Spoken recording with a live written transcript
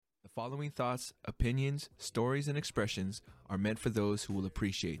following thoughts, opinions, stories, and expressions are meant for those who will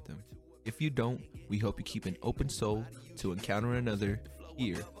appreciate them. If you don't, we hope you keep an open soul to encounter another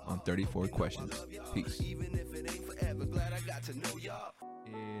here on 34 Questions. Peace. In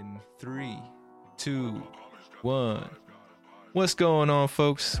 3, 2, 1. What's going on,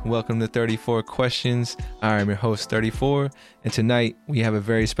 folks? Welcome to 34 Questions. I'm your host, 34, and tonight we have a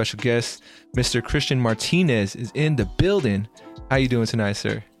very special guest. Mr. Christian Martinez is in the building. How you doing tonight,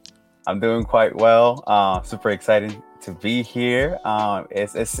 sir? I'm doing quite well. Super excited to be here.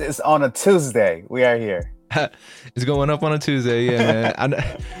 It's on a Tuesday. We are here. It's going up on a Tuesday, yeah,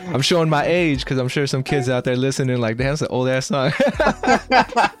 man. I'm showing my age because I'm sure some kids out there listening like, damn, that's an old ass song.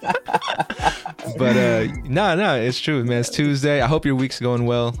 But no, it's true, man. It's Tuesday. I hope your week's going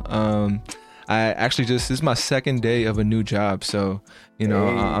well. I actually this is my second day of a new job, so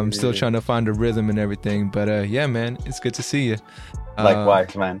I'm still trying to find a rhythm and everything. But yeah, man, it's good to see you.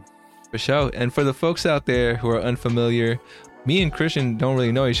 Likewise, man. For sure. And for the folks out there who are unfamiliar, me and Christian don't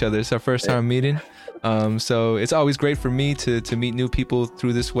really know each other. It's our first time meeting. So it's always great for me to meet new people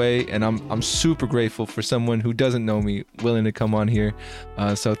through this way, and I'm super grateful for someone who doesn't know me willing to come on here.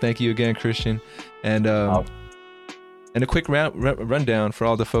 So thank you again, Christian. And a quick rundown for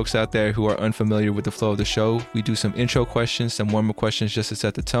all the folks out there who are unfamiliar with the flow of the show. We do some intro questions, some warm-up questions just to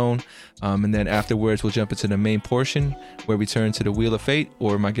set the tone. And then afterwards, we'll jump into the main portion where we turn to the Wheel of Fate,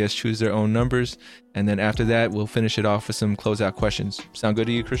 or my guests choose their own numbers. And then after that, we'll finish it off with some closeout questions. Sound good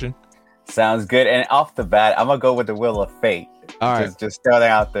to you, Christian? Sounds good. And off the bat, I'm going to go with the Wheel of Fate. All right. Just throw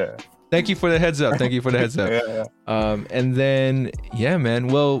that out there. Thank you for the heads up. Yeah. And then, yeah, man.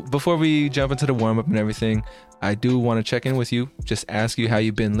 Well, before we jump into the warm-up and everything, I do want to check in with you. Just ask you how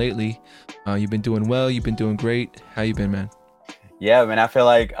you've been lately. You've been doing well. You've been doing great. How you been, man? Yeah, man. I feel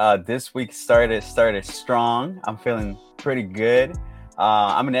like this week started strong. I'm feeling pretty good.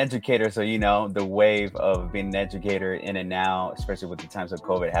 I'm an educator, so the wave of being an educator in and now, especially with the times of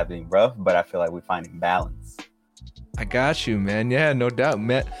COVID, have been rough. But I feel like we're finding balance. I got you, man. Yeah, no doubt.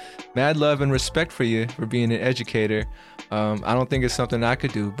 Mad love and respect for you for being an educator. I don't think it's something I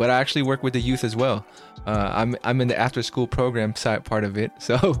could do, but I actually work with the youth as well. I'm in the after school program side part of it.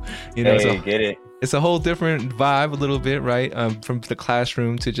 So, get it. It's a whole different vibe a little bit, right? From the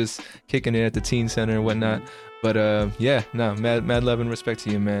classroom to just kicking it at the teen center and whatnot. But mad love and respect to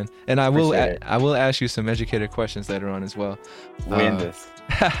you, man. And I will ask you some educator questions later on as well. Win this.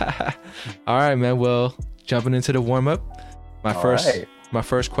 All right, man. Well, jumping into the warm up, my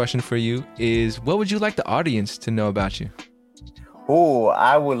first question for you is, what would you like the audience to know about you? Oh,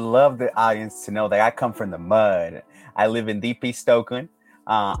 I would love the audience to know that I come from the mud. I live in Deep East Oakland.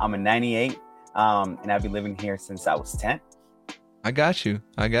 I'm a 98, and I've been living here since I was 10. I got you.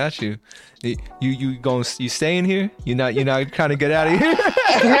 You staying here? You're not trying to get out of here?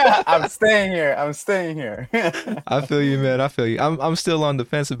 Yeah, I'm staying here. I feel you, man. I'm still on the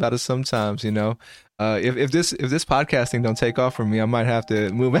fence about it sometimes, If this podcasting don't take off for me, I might have to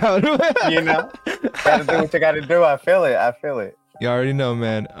move out. Gotta do what you gotta do. I feel it. You already know,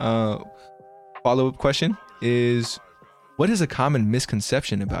 man. Follow-up question is, what is a common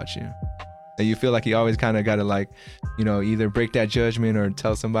misconception about you that you feel like you always kind of got to either break that judgment or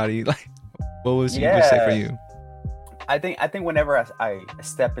tell somebody? Like, what was you would say for you? I think whenever I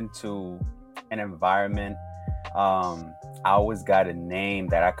step into an environment, I always got a name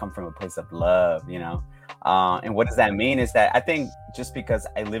that I come from a place of love, and what does that mean is that I think just because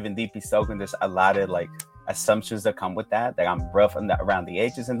I live in Deep East Oakland, there's a lot of assumptions that come with that I'm rough around the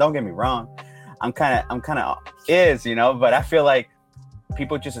edges. And don't get me wrong, I'm kind of but I feel like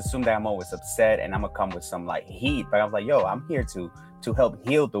people just assume that I'm always upset and I'm gonna come with some heat, but I'm like, yo, I'm here to help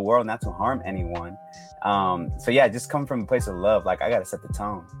heal the world, not to harm anyone. So yeah, just come from a place of love. I gotta set the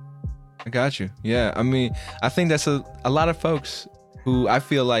tone. I got you. Yeah, I mean, I think that's a lot of folks who I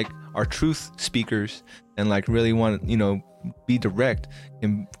feel like are truth speakers and really want to be direct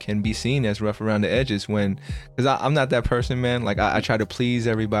and can be seen as rough around the edges, because I'm not that person, man. I try to please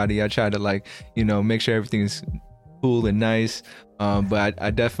everybody. I try to make sure everything's cool and nice. But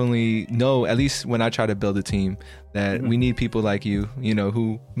I definitely know, at least when I try to build a team, that we need people like you,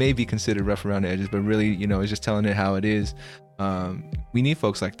 who may be considered rough around the edges, but really, is just telling it how it is. We need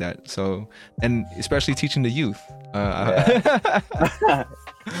folks like that. So, and especially teaching the youth.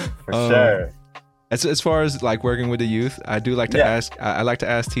 For sure. As far as working with the youth, I do like to ask. I like to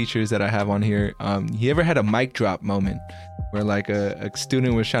ask teachers that I have on here. You ever had a mic drop moment where a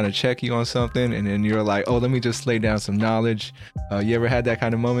student was trying to check you on something, and then you're like, "Oh, let me just lay down some knowledge." You ever had that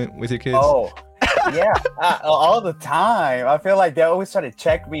kind of moment with your kids? Oh, Yeah, all the time. I feel like they always try to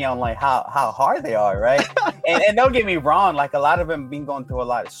check me on like how hard they are, right? And don't get me wrong, like a lot of them been going through a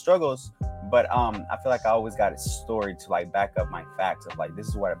lot of struggles, but I feel like I always got a story to like back up my facts of like this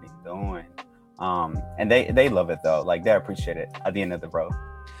is what I've been doing. And they love it though, like they appreciate it at the end of the road.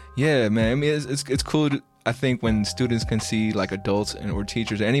 Yeah, man. I mean, it's cool. I think when students can see like adults or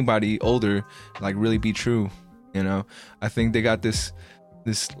teachers, anybody older, like really be true. You know, I think they got this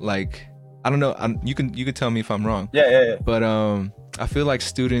like, I don't know. You can tell me if I'm wrong. Yeah. But I feel like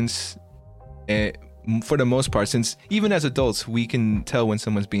students, for the most part, since even as adults, we can tell when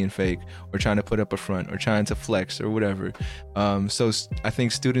someone's being fake or trying to put up a front or trying to flex or whatever. So I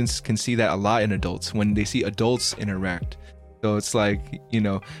think students can see that a lot in adults when they see adults interact. So it's like, you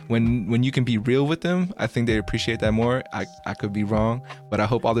know, when you can be real with them, I think they appreciate that more. I could be wrong, but I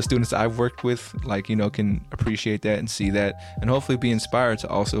hope all the students I've worked with, like, you know, can appreciate that and see that and hopefully be inspired to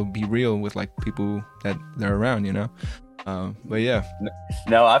also be real with like people that they're around, you know? But yeah.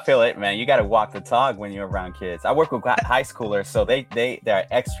 No, I feel it, man. You got to walk the talk when you're around kids. I work with high schoolers, so they're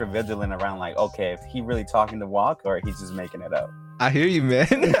extra vigilant around like, okay, if he really talking the walk or he's just making it up. I hear you,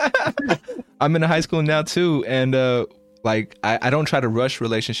 man. I'm in a high school now too. And, like I don't try to rush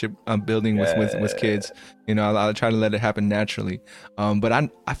relationship building with kids, you know. I try to let it happen naturally. But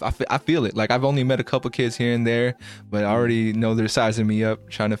I feel it. Like I've only met a couple kids here and there, but I already know they're sizing me up,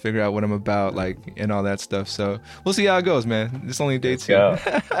 trying to figure out what I'm about, like, and all that stuff. So we'll see how it goes, man. It's only day 2. All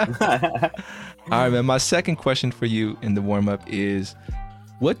right, man. My second question for you in the warm up is,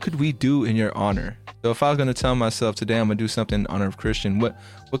 what could we do in your honor? So if I was gonna tell myself today I'm gonna do something in honor of Christian, what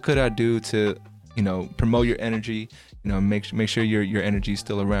could I do to, you know, promote your energy? You know, make sure your energy is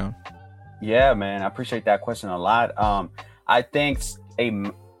still around. Yeah, man, I appreciate that question a lot. I think a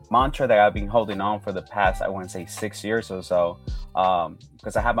mantra that I've been holding on for the past, I want to say 6 years or so,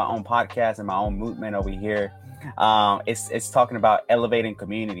 because I have my own podcast and my own movement over here. It's talking about elevating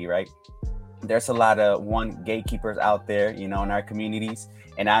community, right? There's a lot of gatekeepers out there, you know, in our communities,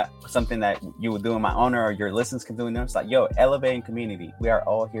 and something that you would do in my honor or your listeners can do in them. It's like, yo, elevating community. We are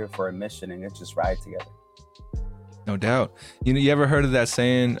all here for a mission, and let's just ride together. No doubt. You know, you ever heard of that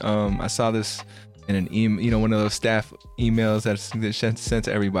saying? I saw this in an email, you know, one of those staff emails that's sent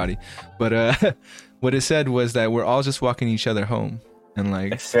to everybody. But what it said was that we're all just walking each other home, and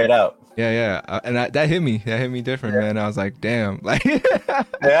like straight up. Yeah. And that hit me. That hit me different, man. I was like, damn. Like,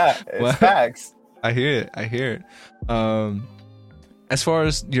 yeah, it's facts. I hear it. As far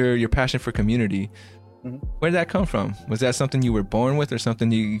as your passion for community, where did that come from? Was that something you were born with, or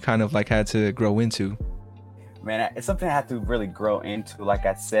something you kind of like had to grow into? Man, it's something I had to really grow into. Like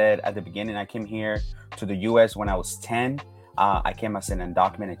I said at the beginning, I came here to the U.S. when I was 10. I came as an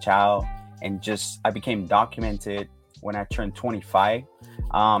undocumented child, and I became documented when I turned 25.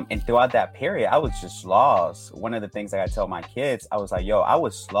 And throughout that period, I was just lost. One of the things that I tell my kids, I was like, yo, I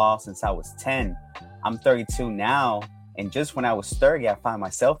was lost since I was 10. I'm 32 now. And just when I was 30, I found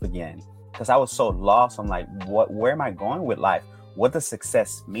myself again because I was so lost. I'm like, where am I going with life? What does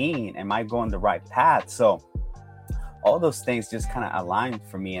success mean? Am I going the right path? So all those things just kind of aligned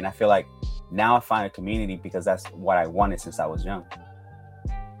for me. And I feel like now I find a community because that's what I wanted since I was young.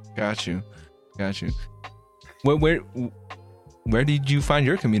 Got you. Where did you find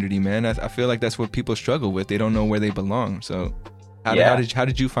your community, man? I feel like that's what people struggle with. They don't know where they belong. So how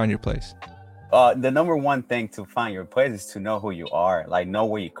did you find your place? The number one thing to find your place is to know who you are, like know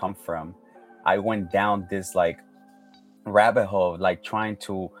where you come from. I went down this like rabbit hole, like trying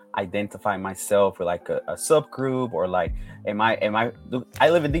to identify myself with like a subgroup, or like I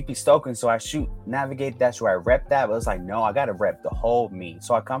live in Deep East Oakland, so I shoot Navigate, that's where I rep that, but it's like, no, I gotta rep the whole me.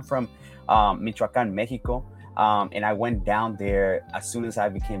 So I come from Michoacan, Mexico, and I went down there as soon as I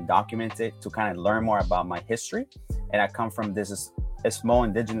became documented to kind of learn more about my history. And I come from a small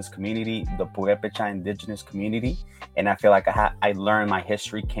indigenous community, the Purepecha indigenous community, and I feel like I learned my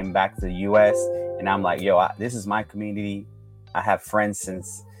history, came back to the U.S., and I'm like, yo, this is my community. I have friends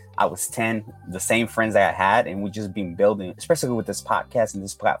since I was 10, the same friends that I had, and we've just been building, especially with this podcast and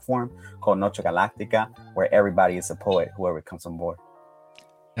this platform called Noche Galactica, where everybody is a poet, whoever comes on board.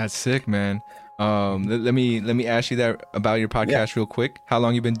 That's sick, man. Let me ask you that about your podcast real quick. How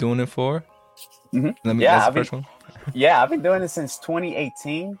long you been doing it for? That's the first one. Yeah, I've been doing it since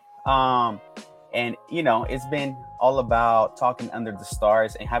 2018. And you know, it's been all about talking under the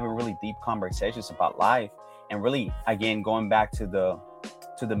stars and having really deep conversations about life, and really, again, going back to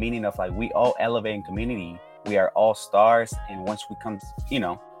the meaning of like, we all elevate in community. We are all stars, and once we come, you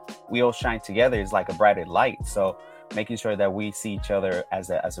know, we all shine together. It's like a brighter light. So making sure that we see each other as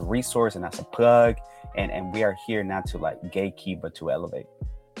a resource and as a plug, and we are here not to like gatekeep, but to elevate.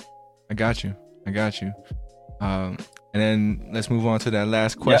 I got you. I got you. And then let's move on to that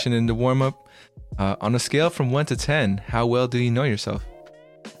last question in the warm up. On a scale from 1 to 10, how well do you know yourself?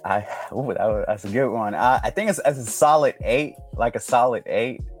 That's a good one. I think it's a solid 8, like a solid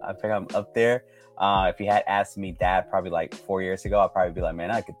 8. I think I'm up there. If you had asked me that probably like 4 years ago, I'd probably be like, man,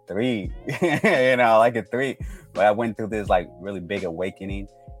 I like a 3. You know, like a 3. But I went through this like really big awakening,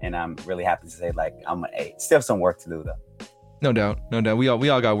 and I'm really happy to say like I'm an 8. Still some work to do though. No doubt. We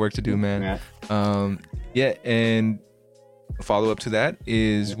all got work to do, man. Yeah. And a follow up to that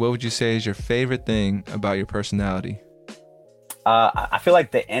is, what would you say is your favorite thing about your personality? I feel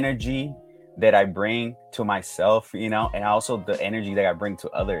like the energy that I bring to myself, you know, and also the energy that I bring to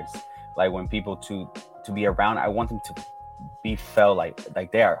others. Like when people to be around, I want them to be felt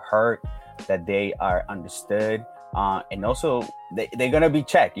like they are heard, that they are understood, and also they're gonna be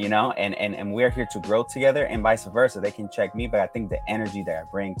checked, you know, and we're here to grow together, and vice versa. They can check me, but I think the energy that I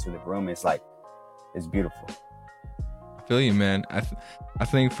bring to the room is beautiful. I feel you, man. I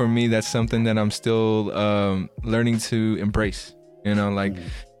think for me, that's something that I'm still learning to embrace. You know, like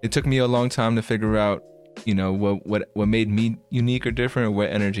it took me a long time to figure out, you know, what made me unique or different, or what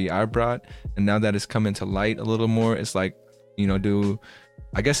energy I brought. And now that it's coming to light a little more, it's like, you know,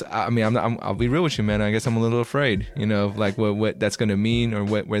 I'll be real with you, man. I guess I'm a little afraid, you know, of like what that's going to mean, or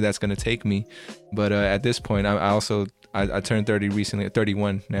where that's going to take me. But at this point, I turned 30 recently,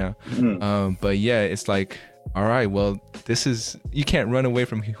 31 now. But yeah, it's like, all right, well, you can't run away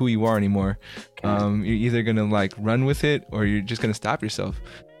from who you are anymore. You're either going to like run with it, or you're just going to stop yourself.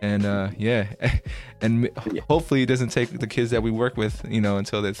 And hopefully it doesn't take the kids that we work with, you know,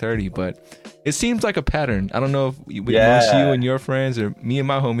 until they're 30. But it seems like a pattern. I don't know if most you and your friends, or me and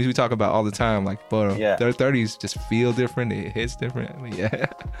my homies, we talk about all the time, like, but their 30s just feel different. It hits different.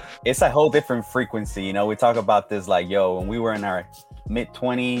 It's a whole different frequency. You know, we talk about this like, when we were in our mid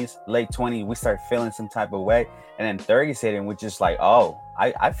 20s, late 20s, we start feeling some type of way. And then 30s hit, and we're just like,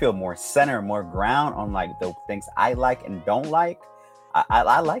 I feel more center, more ground on like the things I like and don't like.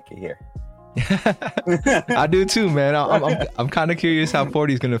 I like it here. I do too, man. I'm kind of curious how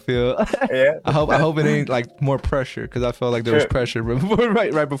 40 is gonna feel. I hope it ain't like more pressure, because I felt like there was pressure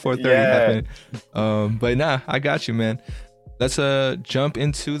right before 30 happened. But nah, I got you, man. Let's jump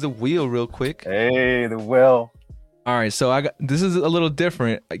into the wheel real quick. Hey, the wheel. All right, so this is a little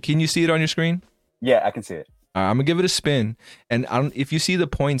different. Can you see it on your screen? Yeah, I can see it. All right, I'm gonna give it a spin, and if you see the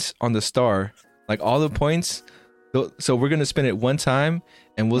points on the star, like all the points. So we're going to spin it one time,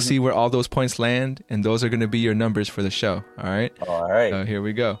 and we'll see where all those points land, and those are going to be your numbers for the show. All right? All right. Here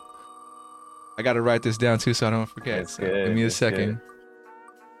we go. I got to write this down, too, so I don't forget. Give me a second. Good.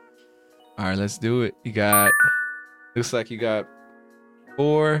 All right, let's do it. Looks like you got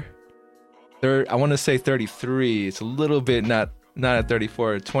 4. I want to say 33. It's a little bit not at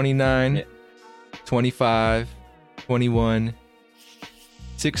 34. 29, 25, 21,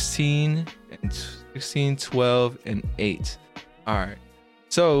 16, and 16, 12, and 8. All right.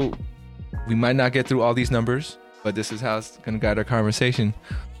 So we might not get through all these numbers, but this is how it's going to guide our conversation.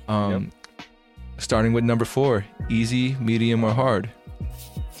 Starting with number 4, easy, medium, or hard.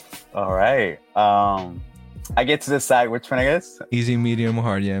 All right. I get to decide which one I guess. Easy, medium, or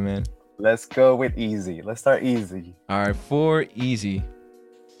hard. Yeah, man. Let's go with easy. Let's start easy. All right. 4, easy.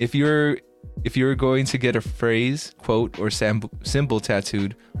 If you're going to get a phrase, quote, or symbol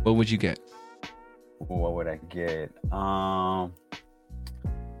tattooed, what would you get? What would I get? What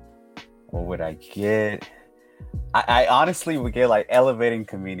would I get? I honestly would get like elevating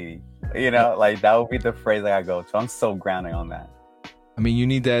community. You know, like that would be the phrase that I go to. I'm so grounded on that. I mean, you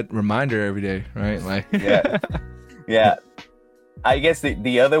need that reminder every day, right? Like, yeah. I guess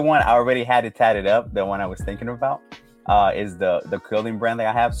the other one, I already had it tatted up. The one I was thinking about is the clothing brand that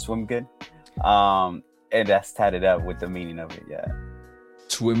I have, Swim Good. And that's tatted up with the meaning of it. Yeah.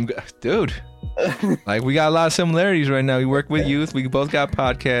 Swim Good, dude. Like, we got a lot of similarities right now. We work with youth. We both got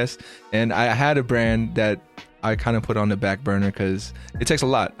podcasts, and I had a brand that I kind of put on the back burner because it takes a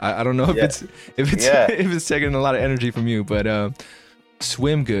lot. I don't know if it's taking a lot of energy from you, but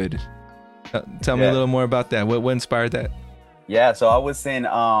Swim Good. Tell me a little more about that. What inspired that? Yeah, so I was in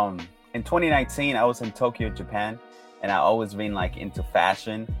 2019. I was in Tokyo, Japan, and I always been like into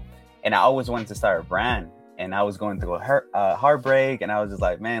fashion, and I always wanted to start a brand. And I was going through a heartbreak, and I was just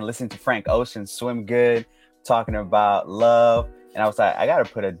like, man, listen to Frank Ocean, Swim Good, talking about love. And I was like, I got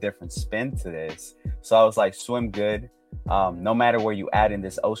to put a different spin to this. So I was like, Swim Good. No matter where you at in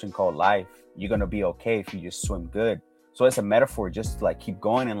this ocean called life, you're going to be okay if you just swim good. So it's a metaphor just to like keep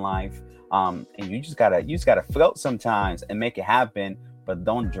going in life. And you just gotta float sometimes and make it happen, but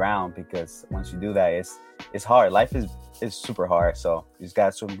don't drown, because once you do that, it's hard. Life is super hard. So you just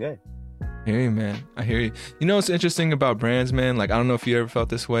gotta swim good. I hear you, man. I hear you. You know what's interesting about brands, man? Like, I don't know if you ever felt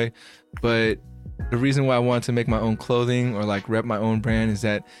this way, but the reason why I wanted to make my own clothing or like rep my own brand is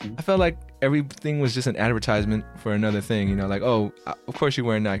that I felt like everything was just an advertisement for another thing. You know, like, oh, of course you're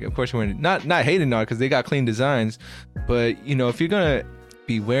wearing Nike. Of course you're wearing not hating Nike because they got clean designs, but you know, if you're gonna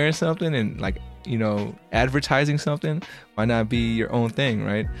be wearing something and like, you know, advertising something, why not be your own thing,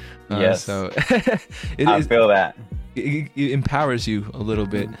 right? Yes. So I feel that. It empowers you a little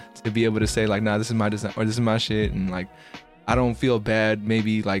bit to be able to say like, nah, this is my design or this is my shit, and like I don't feel bad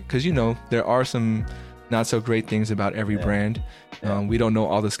maybe like because you know there are some not so great things about every brand. We don't know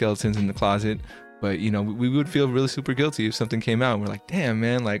all the skeletons in the closet, but you know we would feel really super guilty if something came out and we're like, damn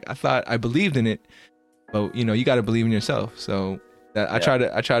man, like I thought I believed in it, but you know you got to believe in yourself. So that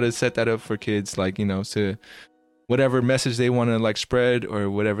I try to set that up for kids, like, you know, to whatever message they want to like spread or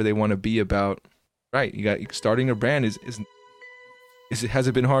whatever they want to be about. Right, you got starting a brand is it, has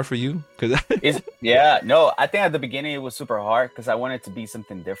it been hard for you? Cause no, I think at the beginning it was super hard because I wanted to be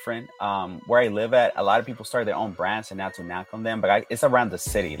something different. Where I live at, a lot of people start their own brands and not to knock on them, but it's around the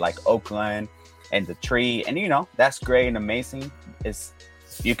city, like Oakland and the Tree, and you know that's great and amazing.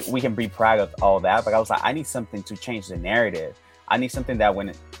 We can be proud of all that, but I was like, I need something to change the narrative. I need something that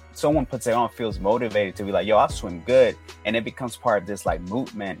when someone puts it on, feels motivated to be like, yo, I swim good, and it becomes part of this like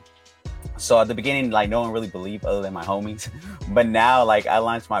movement. So at the beginning, like no one really believed other than my homies. But now, like I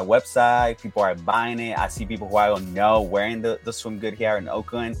launched my website, people are buying it. I see people who I don't know wearing the Swim Good here in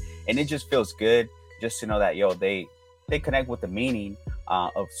Oakland. And it just feels good just to know that, yo, they connect with the meaning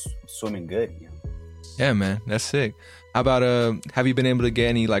of swimming good. You know? Yeah, man, that's sick. How about have you been able to get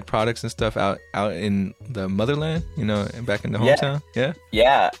any like products and stuff out in the motherland, you know, and back in the hometown?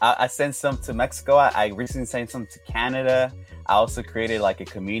 Yeah. I sent some to Mexico. I recently sent some to Canada. I also created like a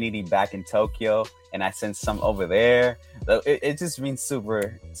community back in Tokyo, and I sent some over there. So it just been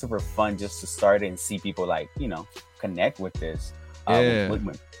super, super fun just to start it and see people like, you know, connect with this. Yeah.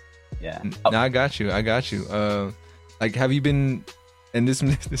 No, I got you. Like, have you been, and this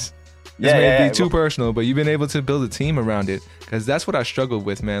may be too personal, but you've been able to build a team around it, because that's what I struggled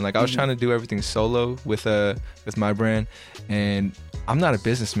with, man. Like I was trying to do everything solo with my brand, and I'm not a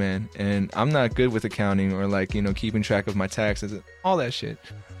businessman, and I'm not good with accounting or like, you know, keeping track of my taxes and all that shit.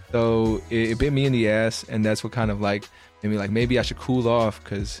 So it bit me in the ass, and that's what kind of like maybe I should cool off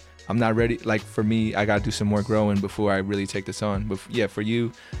because I'm not ready. Like for me, I gotta do some more growing before I really take this on. But yeah, for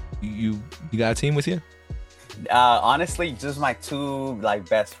you got a team with you? Honestly, just my two like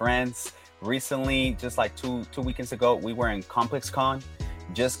best friends. Recently, just like two weekends ago, we were in ComplexCon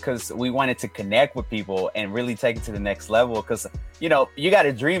just because we wanted to connect with people and really take it to the next level. Because you know you got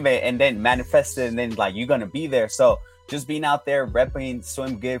to dream it and then manifest it, and then like you're gonna be there. So just being out there repping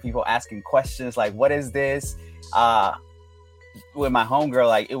Swim Good, people asking questions like, "What is this?" With my homegirl,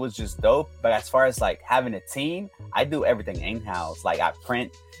 like it was just dope. But as far as like having a team, I do everything in-house. Like I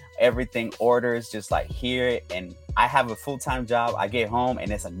print everything, orders, just like hear it, and I have a full-time job. I get home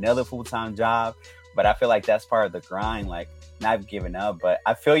and it's another full-time job, but I feel like that's part of the grind, like not giving up. But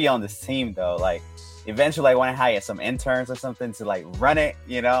I feel you on this team though, like eventually I want to hire some interns or something to like run it,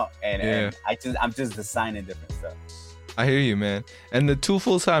 you know, and I'm just designing different stuff. I hear you, man. And the two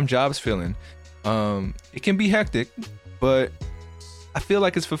full-time jobs feeling, it can be hectic, but I feel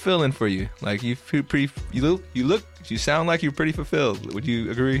like it's fulfilling for you. Like you sound like you're pretty fulfilled. Would you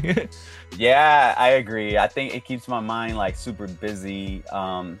agree? Yeah, I agree. I think it keeps my mind like super busy.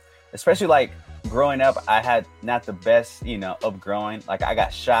 Especially like growing up, I had not the best, you know, upgrowing. Like I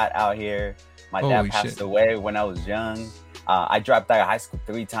got shot out here. My dad passed away when I was young. I dropped out of high school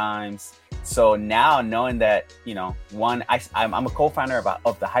 3 times. So now knowing that, you know, I'm a co-founder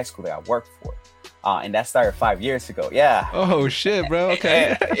of the high school that I work for. And that started 5 years ago. Yeah. Oh shit, bro.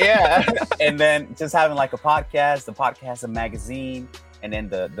 Okay. Yeah. And then just having like a podcast, a magazine, and then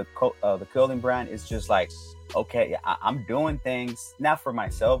the clothing brand is just like, okay, I'm doing things not for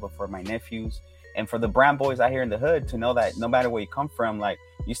myself, but for my nephews and for the brand boys out here in the hood to know that no matter where you come from, like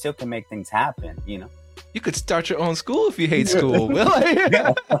you still can make things happen, you know? You could start your own school if you hate school. Well,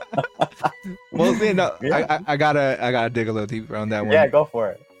 you know, I gotta dig a little deeper on that one. Yeah, go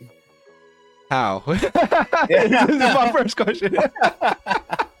for it. How? This is my first question.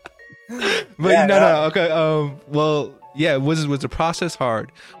 But no. Okay. Well, yeah. Was the process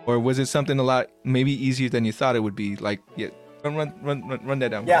hard, or was it something a lot maybe easier than you thought it would be? Like, yeah, run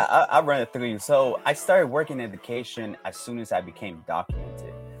that down. Yeah, I'll run it through you. So I started working in education as soon as I became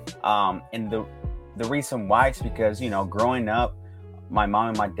documented. And the reason why is because, you know, growing up, my mom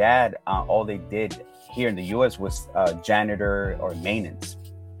and my dad, all they did here in the U.S. was janitor or maintenance.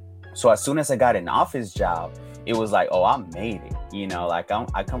 So as soon as I got an office job, it was like, oh, I made it. You know, like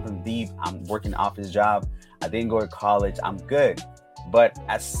I come from deep. I'm working office job. I didn't go to college. I'm good. But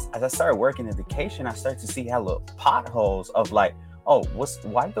as I started working in education, I started to see hella potholes of like, oh,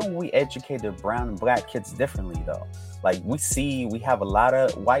 why don't we educate the brown and black kids differently though? Like we have a lot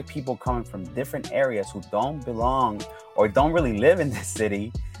of white people coming from different areas who don't belong or don't really live in this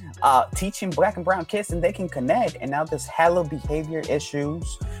city, teaching black and brown kids, and they can connect. And now there's hella behavior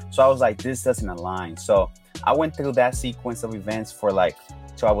issues. So I was like, this doesn't align. So I went through that sequence of events for like,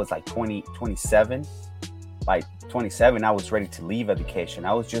 so I was like 27. Like 27, I was ready to leave education.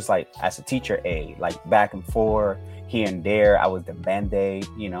 I was just like, as a teacher aide, like back and forth, here and there. I was the band-aid,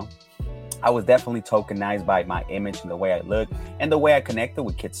 you know. I was definitely tokenized by my image and the way I look and the way I connected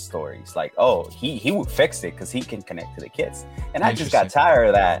with kids' stories. Like, oh, he would fix it because he can connect to the kids. And I just got tired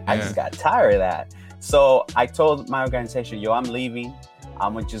of that. Yeah. I just got tired of that. So I told my organization, yo, I'm leaving.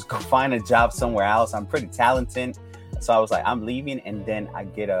 I'm gonna just go find a job somewhere else. I'm pretty talented. So I was like, I'm leaving. And then I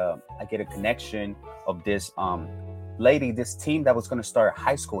get a connection of this lady, this team that was gonna start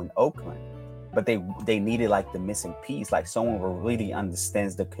high school in Oakland. But they needed like the missing piece, like someone who really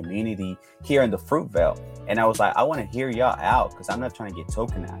understands the community here in the Fruitvale. And I was like, I want to hear y'all out because I'm not trying to get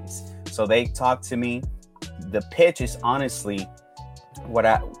tokenized. So they talked to me. The pitch is honestly what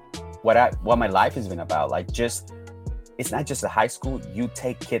my life has been about. Like, just, it's not just a high school. You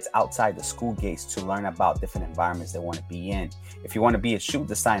take kids outside the school gates to learn about different environments they want to be in. If you want to be a shoe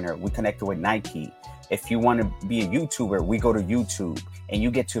designer, we connected with Nike. If you want to be a YouTuber, we go to YouTube, and you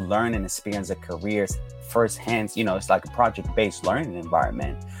get to learn and experience the careers firsthand. You know, it's like a project-based learning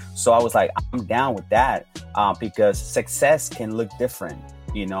environment. So I was like, I'm down with that because success can look different,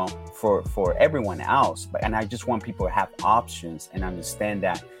 you know, for everyone else. And I just want people to have options and understand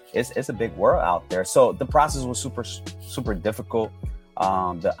that it's a big world out there. So the process was super, super difficult.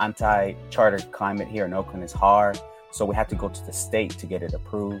 The anti-charter climate here in Oakland is hard. So we had to go to the state to get it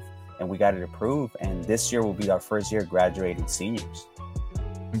approved. And we got it approved. And this year will be our first year graduating seniors.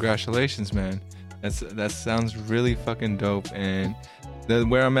 Congratulations, man. That sounds really fucking dope. And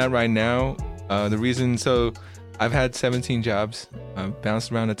where I'm at right now, the reason, so I've had 17 jobs,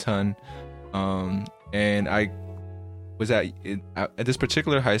 bounced around a ton. And I was at this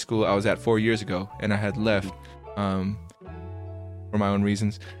particular high school I was at 4 years ago, and I had left for my own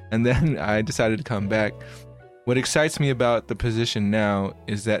reasons. And then I decided to come back. What excites me about the position now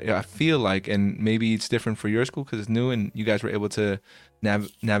is that I feel like, and maybe it's different for your school because it's new and you guys were able to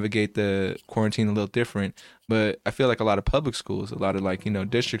navigate the quarantine a little different, but I feel like a lot of public schools, a lot of like, you know,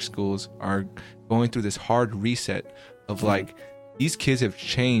 district schools are going through this hard reset of like, these kids have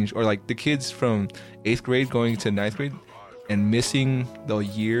changed, or like the kids from 8th grade going to 9th grade and missing the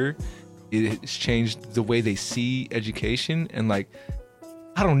year, it's changed the way they see education. And like,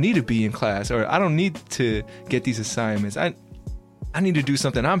 I don't need to be in class, or I don't need to get these assignments. I need to do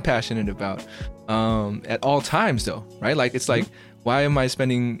something I'm passionate about at all times though, right? Like, it's like, why am I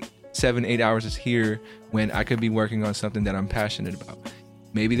spending 7-8 hours here when I could be working on something that I'm passionate about?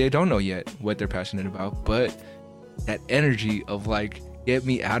 Maybe they don't know yet what they're passionate about, but that energy of like, get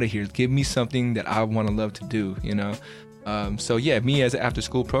me out of here, give me something that I want to love to do, you know? So yeah, me as an after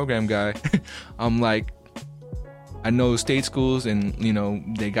school program guy, I'm like, I know state schools and, you know,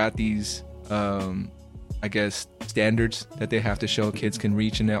 they got these, I guess, standards that they have to show kids can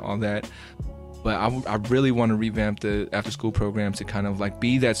reach and all that. But I really want to revamp the after school program to kind of like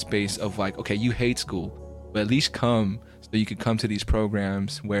be that space of like, okay, you hate school, but at least come so you can come to these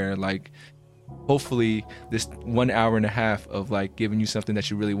programs where like, hopefully this 1 hour and a half of like giving you something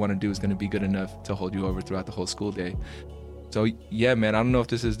that you really want to do is going to be good enough to hold you over throughout the whole school day. So yeah, man, I don't know if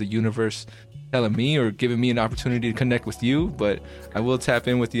this is the universe telling me or giving me an opportunity to connect with you, but I will tap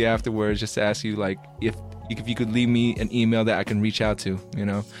in with you afterwards just to ask you like if you could leave me an email that I can reach out to, you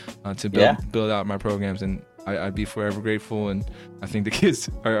know, to build out my programs, and I'd be forever grateful. And I think the kids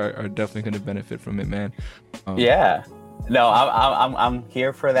are definitely going to benefit from it, man. Yeah, no, I'm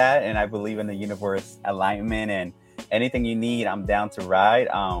here for that, and I believe in the universe alignment, and anything you need, I'm down to ride.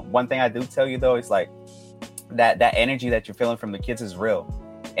 One thing I do tell you though is like that energy that you're feeling from the kids is real.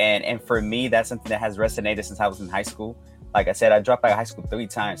 And for me, that's something that has resonated since I was in high school. Like I said, I dropped out of high school 3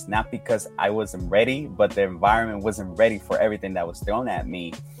 times, not because I wasn't ready, but the environment wasn't ready for everything that was thrown at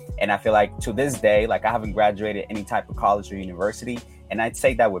me. And I feel like to this day, like I haven't graduated any type of college or university. And I'd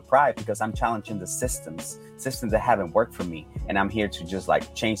say that with pride because I'm challenging the systems that haven't worked for me. And I'm here to just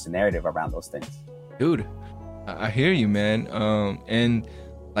like change the narrative around those things. Dude, I hear you, man. And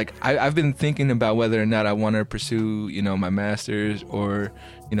like I've been thinking about whether or not I want to pursue, you know, my master's or,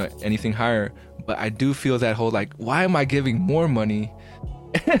 you know, anything higher. But I do feel that whole like, why am I giving more money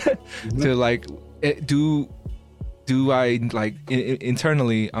to like do do I like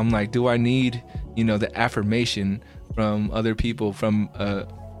internally, I'm like, do I need, you know, the affirmation from other people, from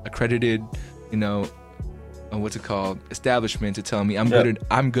accredited, you know, what's it called, establishment, to tell me I'm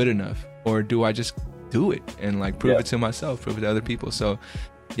good enough, or do I just do it and like prove it to myself, prove it to other people? So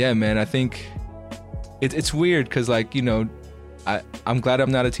yeah, man, I think it's weird because, like, you know, I'm glad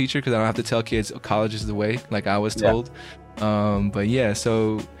I'm not a teacher because I don't have to tell kids college is the way, like I was told. But yeah,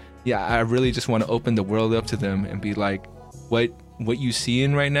 so yeah, I really just want to open the world up to them and be like, what you see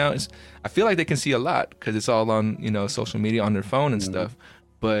in right now is, I feel like they can see a lot because it's all on, you know, social media, on their phone and stuff.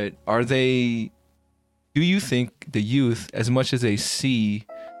 But do you think the youth, as much as they see,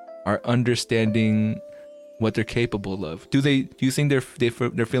 are understanding what they're capable of? Do you think they're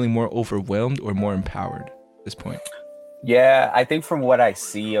feeling more overwhelmed or more empowered at this point? Yeah, I think from what I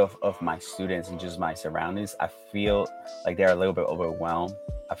see of my students and just my surroundings, I feel like they're a little bit overwhelmed.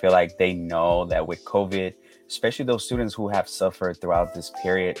 I feel like they know that with COVID, especially those students who have suffered throughout this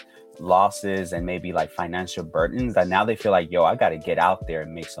period, losses and maybe like financial burdens, that now they feel like, yo, I got to get out there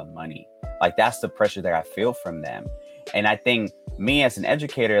and make some money. Like, that's the pressure that I feel from them. And I think me as an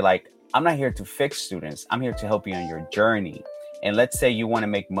educator, like, I'm not here to fix students. I'm here to help you on your journey. And let's say you want to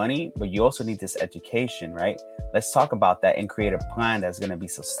make money, but you also need this education, right? Let's talk about that and create a plan that's going to be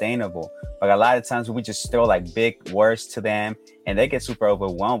sustainable. But a lot of times we just throw like big words to them and they get super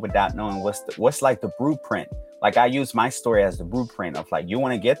overwhelmed without knowing what's like the blueprint. Like, I use my story as the blueprint of like, you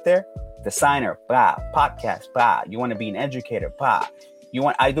want to get there? Designer, blah, podcast, blah. You want to be an educator, blah.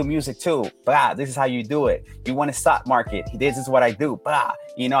 I do music too, blah. This is how you do it. You want to stock market? This is what I do, blah.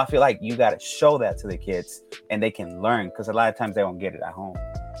 You know, I feel like you got to show that to the kids and they can learn, because a lot of times they won't get it at home.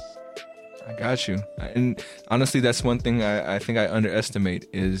 I got you. And honestly, that's one thing I think I underestimate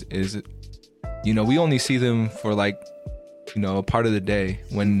is, you know, we only see them for like, you know, a part of the day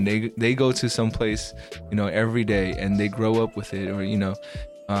when they go to some place, you know, every day and they grow up with it, or, you know,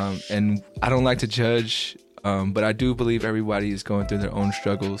 and I don't like to judge, but I do believe everybody is going through their own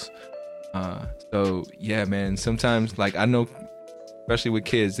struggles. So yeah, man, sometimes, like, I know, especially with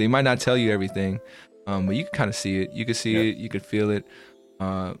kids, they might not tell you everything, but you can kind of see it. You can see it, you could feel it.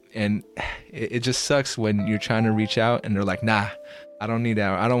 And it just sucks when you're trying to reach out and they're like, nah, I don't need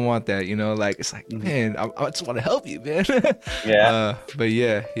that. I don't want that. You know, like, it's like, man, I just want to help you, man. But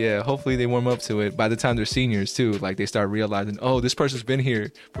yeah. Hopefully they warm up to it by the time they're seniors too. Like, they start realizing, oh, this person's been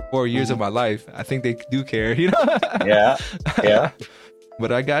here for 4 years of my life. I think they do care, you know? Yeah.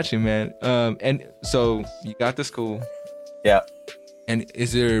 But I got you, man. And so you got the school. Yeah. And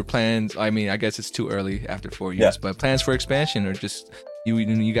is there plans? I mean, I guess it's too early after 4 years, but plans for expansion, or just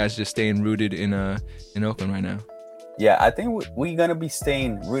you guys just staying rooted in Oakland right now? Yeah, I think we're going to be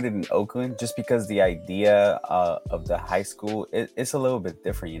staying rooted in Oakland, just because the idea of the high school, it's a little bit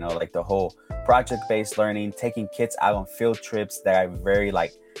different, you know, like the whole project-based learning, taking kids out on field trips that are very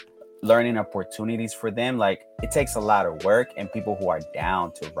like learning opportunities for them. Like, it takes a lot of work and people who are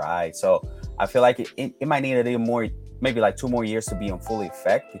down to ride. So I feel like it might need a little more, maybe like 2 more years to be in full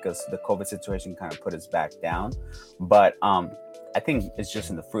effect, because the COVID situation kind of put us back down. But I think it's just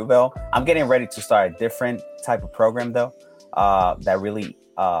in the Fruitvale. I'm getting ready to start a different type of program though, that really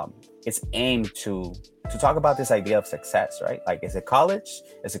it's aimed to talk about this idea of success, right? Like, is it college?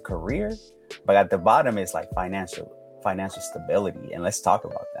 Is it career? But at the bottom is like financial stability. And let's talk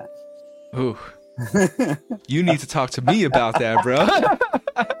about that. Ooh. You need to talk to me about that, bro.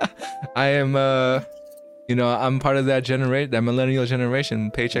 I am you know, I'm part of that millennial generation,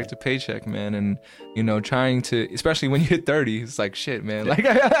 paycheck to paycheck, man. And, you know, trying to, especially when you hit 30, it's like, shit, man, like,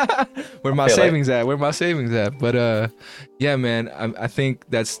 where my savings at? But, yeah, man, I think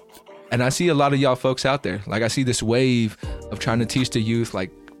that's, and I see a lot of y'all folks out there. Like, I see this wave of trying to teach the youth,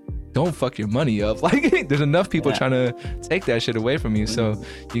 like, don't fuck your money up. Like, there's enough people trying to take that shit away from you. So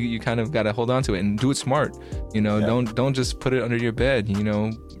you kind of got to hold on to it and do it smart. You know, don't just put it under your bed, you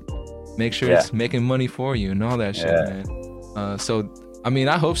know. Make sure it's making money for you and all that shit, man. So, I mean,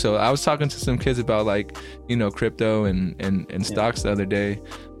 I hope so. I was talking to some kids about, like, you know, crypto and stocks the other day.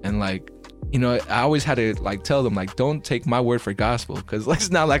 And, like, you know, I always had to, like, tell them, like, don't take my word for gospel, because it's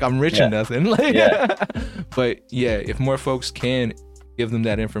not like I'm rich or nothing. Like, but, yeah, if more folks can give them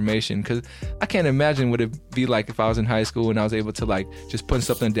that information, because I can't imagine what it'd be like if I was in high school and I was able to, like, just put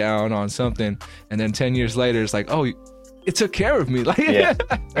something down on something. And then 10 years later, it's like, oh, it took care of me. Like,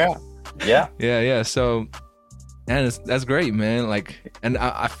 Yeah. So, and that's great, man. Like, and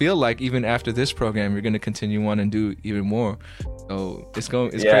I feel like even after this program, you're gonna continue on and do even more. So it's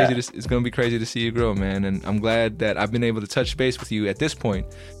crazy. It's gonna be crazy to see you grow, man. And I'm glad that I've been able to touch base with you at this point,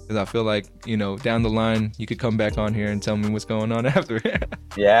 because I feel like, you know, down the line you could come back on here and tell me what's going on after.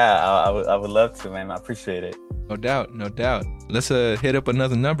 Yeah, I would love to, man. I appreciate it. No doubt, no doubt. Let's hit up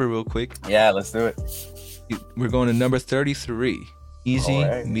another number real quick. Yeah, let's do it. We're going to number 33. Easy, All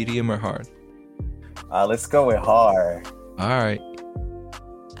right. medium, or hard? Let's go with hard. All right.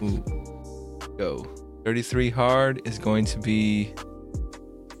 Ooh. Go. 33 hard is going to be,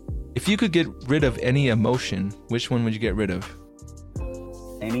 if you could get rid of any emotion, which one would you get rid of?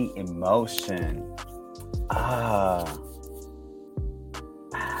 Any emotion.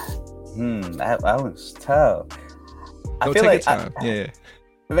 That was tough. Go take your time. Yeah.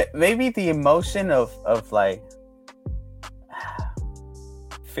 Maybe the emotion of like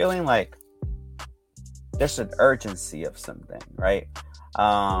feeling like there's an urgency of something, right?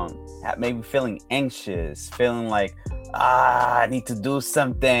 Maybe feeling anxious, feeling like I need to do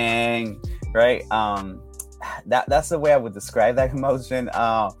something, right? That's the way I would describe that emotion.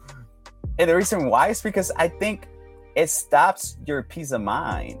 And the reason why is because I think it stops your peace of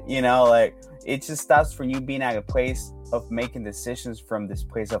mind, like it just stops from you being at a place of making decisions from this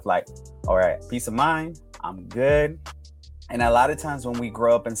place of like, all right, peace of mind, I'm good. And a lot of times when we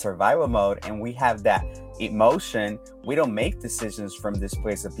grow up in survival mode and we have that emotion, we don't make decisions from this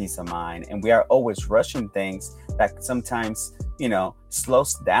place of peace of mind. And we are always rushing things that sometimes,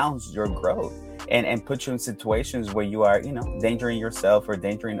 slows down your growth and puts you in situations where you are, endangering yourself or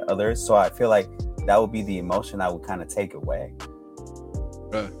endangering others. So I feel like that would be the emotion I would kind of take away.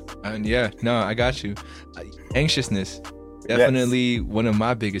 And no, I got you. Anxiousness, definitely one of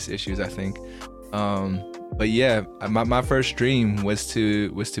my biggest issues, I think. But yeah, my first dream was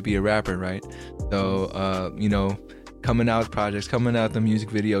to be a rapper, right? So, coming out projects, coming out the music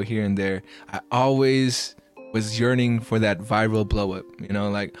video here and there, I always was yearning for that viral blow up,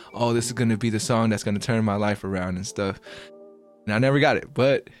 like, oh, this is going to be the song that's going to turn my life around and stuff. And I never got it,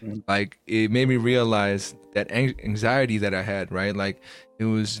 but like it made me realize that anxiety that I had, right? Like it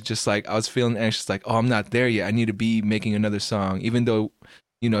was just like I was feeling anxious, like, oh, I'm not there yet. I need to be making another song, even though,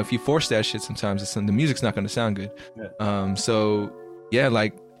 if you force that shit, sometimes the music's not going to sound good. Yeah. So yeah,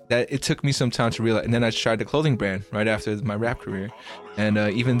 like that. It took me some time to realize, and then I tried the clothing brand right after my rap career, and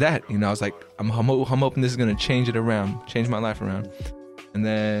even that, I was like, I'm hoping this is going to change my life around, and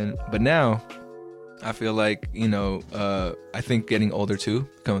then, but now. I feel like, I think getting older too,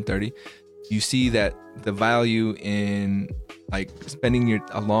 becoming 30, you see that the value in like spending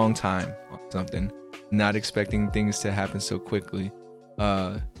a long time on something, not expecting things to happen so quickly.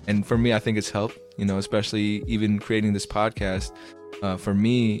 And for me, I think it's helped, especially even creating this podcast. For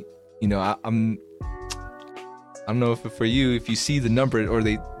me, I don't know if for you, if you see the number or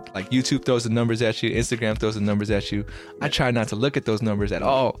they, like YouTube throws the numbers at you, Instagram throws the numbers at you. I try not to look at those numbers at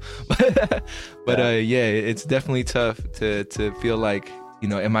all. But it's definitely tough to feel like,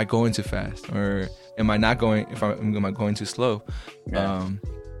 am I going too fast or am I not going? Am I going too slow? Yeah.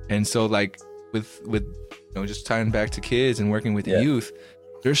 And so like with just tying back to kids and working with youth,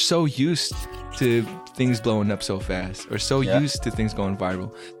 they're so used to things blowing up so fast or so used to things going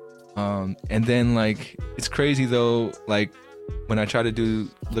viral. And then like it's crazy though, like. When I try to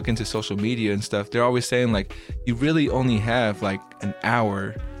look into social media and stuff, they're always saying like you really only have like an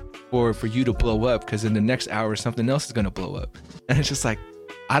hour for you to blow up, because in the next hour something else is gonna blow up, and it's just like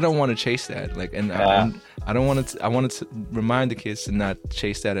I don't want to chase that. Like, and I don't want to. I wanted to remind the kids to not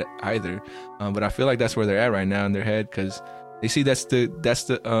chase that either. But I feel like that's where they're at right now in their head, because they see that's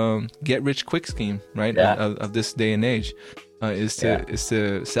the get rich quick scheme, right? Of this day and age, is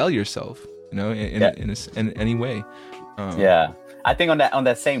to sell yourself, in any way. I think on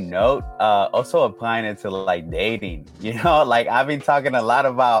that same note, also applying it to like dating, like I've been talking a lot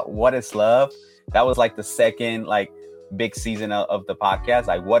about what is love. That was like the second like big season of the podcast,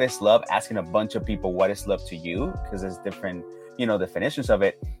 like what is love, asking a bunch of people what is love to you, because there's different definitions of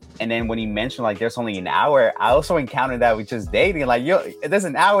it. And then when he mentioned like there's only an hour, I also encountered that with just dating, like there's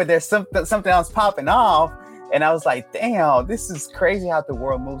an hour, there's something else popping off, and I was like, damn, this is crazy how the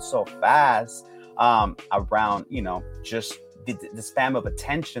world moves so fast. Around just the span of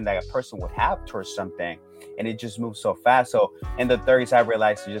attention that a person would have towards something, and it just moves so fast. So in the 30s, I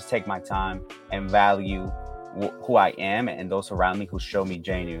realized to just take my time and value who I am and those around me who show me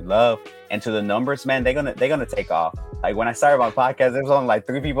genuine love. And to the numbers, man, they're gonna take off. Like when I started my podcast, there was only like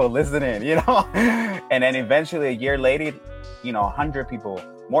 3 people listening, and then eventually a year later, 100 people,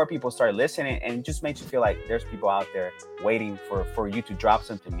 more people started listening, and it just makes you feel like there's people out there waiting for you to drop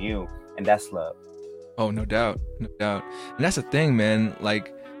something new, and that's love. Oh, no doubt. And that's the thing, man.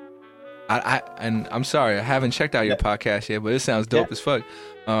 Like, and I'm sorry, I haven't checked out your podcast yet, but it sounds dope as fuck.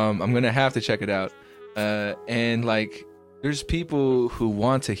 I'm gonna have to check it out. And like, there's people who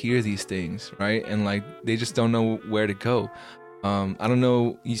want to hear these things, right? And like, they just don't know where to go. I don't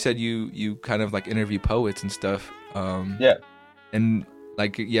know. You said you kind of like interview poets and stuff. Yeah. And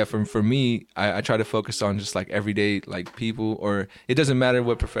like, yeah, for me, I try to focus on just like everyday like people, or it doesn't matter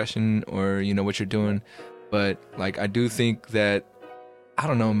what profession or what you're doing, but like I do think that, I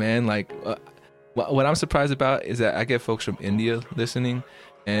don't know, man, like what I'm surprised about is that I get folks from India listening,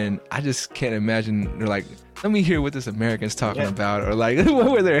 and I just can't imagine they're like, let me hear what this American's talking about, or like what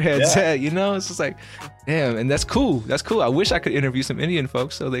were their heads at, It's just like, damn, and that's cool. That's cool. I wish I could interview some Indian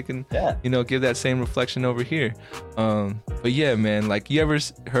folks so they can, give that same reflection over here. But yeah, man, like, you ever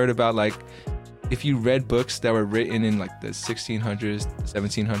heard about like, if you read books that were written in like the 1600s,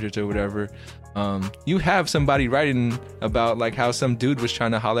 1700s or whatever, you have somebody writing about like how some dude was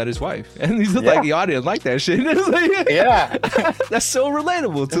trying to holler at his wife, and he's like, the audience like that shit. It's like, that's so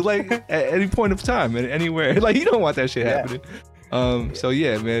relatable to like at any point of time and anywhere. Like, you don't want that shit happening. So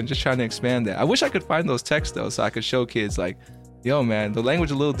yeah, man, just trying to expand that. I wish I could find those texts though, so I could show kids like, yo, man, the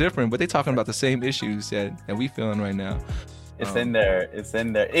language is a little different, but they talking about the same issues that we feeling right now. It's in there. It's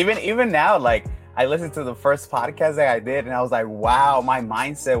in there. Even now, like, I listened to the first podcast that I did, and I was like, wow, my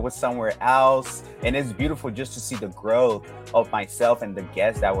mindset was somewhere else. And it's beautiful just to see the growth of myself and the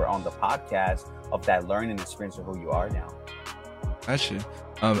guests that were on the podcast, of that learning experience of who you are now. Gotcha.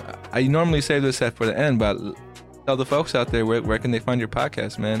 I normally save this for the end, but tell the folks out there, where can they find your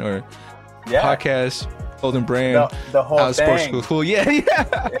podcast, man? Or podcast, Golden Brand, the whole thing. Sports School. Cool.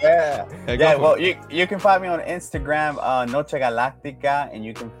 Yeah. Well, you can find me on Instagram, Noche Galactica, and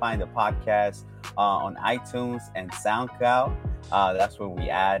you can find the podcast on iTunes and SoundCloud. That's where we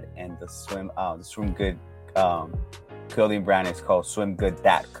add. And the Swim Good clothing brand is called Swim Good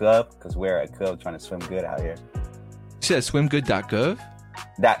Club, because we're a club trying to swim good out here. You said swimgood.gov?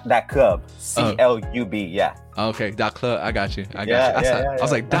 That club, CLUB, yeah. Okay, .club. I got you. I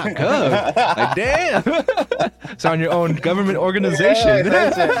was like, .gov. Like, damn. It's on your own government organization.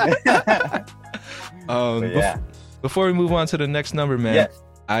 Before we move on to the next number, man,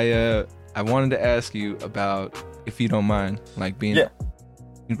 I wanted to ask you about, if you don't mind, like being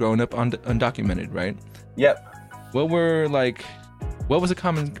growing up undocumented, right? Yep. What was a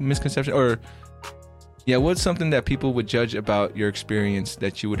common misconception, or what's something that people would judge about your experience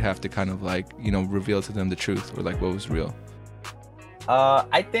that you would have to kind of like, reveal to them the truth, or like what was real?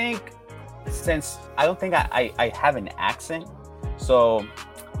 I think, since I don't think I have an accent, so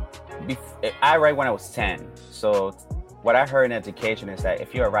I arrived when I was 10. So what I heard in education is that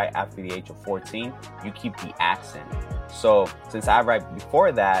if you arrive after the age of 14, you keep the accent. So since I arrived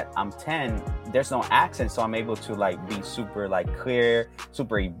before that, I'm 10, there's no accent, so I'm able to like be super like clear,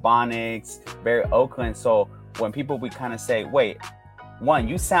 super ebonics, very Oakland. So when people would kind of say, wait, one,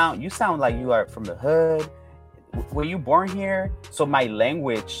 you sound like you are from the hood. Were you born here? So my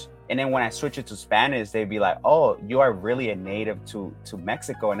language, and then when I switch it to Spanish, they'd be like, oh, you are really a native to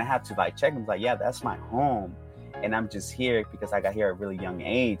Mexico. And I have to like check them, like, yeah, that's my home. And I'm just here because I got here at a really young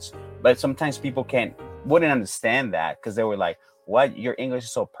age. But sometimes people wouldn't understand that, because they were like, what? Your English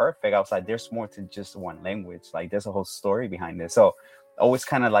is so perfect. I was like, there's more to just one language. Like, there's a whole story behind this. So always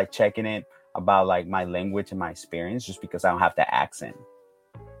kind of like checking it about like my language and my experience, just because I don't have the accent.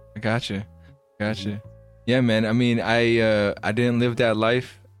 I gotcha. Yeah, man. I mean, I didn't live that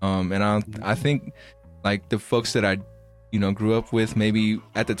life. And I think like the folks that I grew up with, maybe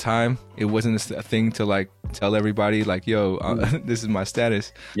at the time it wasn't a thing to like tell everybody like, yo, this is my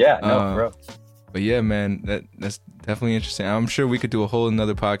status. Yeah, no, bro. But yeah, man, that's definitely interesting. I'm sure we could do a whole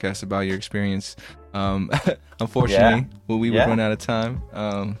another podcast about your experience. Unfortunately, we would run out of time.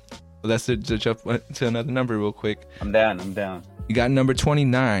 But let's jump to another number real quick. I'm down. You got number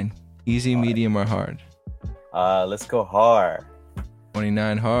 29. Easy, medium, or hard? Let's go hard.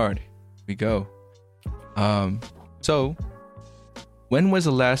 29 hard. Here we go. So, when was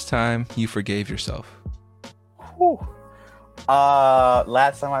the last time you forgave yourself? Whew.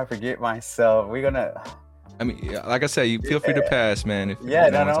 Last time I forget myself. I mean, like I said, you feel free to pass, man.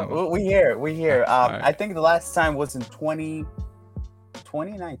 No. We here. Right. I think the last time was in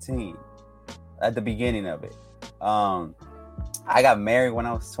 2019, at the beginning of it. I got married when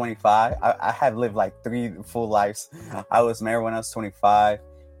I was 25. I have lived like 3 full lives. I was married when I was 25.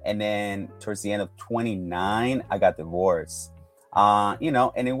 And then towards the end of 29, I got divorced. And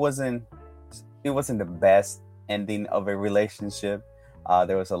it wasn't the best ending of a relationship.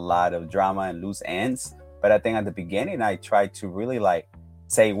 There was a lot of drama and loose ends. But I think at the beginning, I tried to really like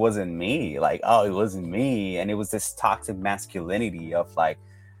say it wasn't me. Like, oh, it wasn't me. And it was this toxic masculinity of like,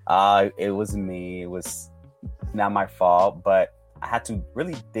 it wasn't me. It was not my fault. But I had to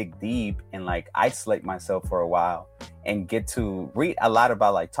really dig deep and like isolate myself for a while and get to read a lot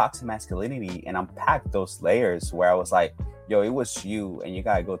about like toxic masculinity and unpack those layers where I was like, yo, it was you and you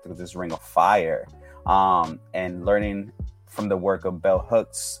gotta go through this ring of fire. And learning from the work of Bell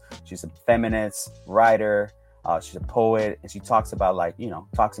Hooks. She's a feminist writer, she's a poet, and she talks about like, you know,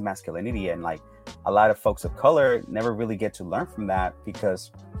 toxic masculinity, and like a lot of folks of color never really get to learn from that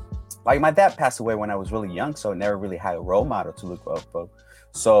because like my dad passed away when I was really young, so I never really had a role model to look up for.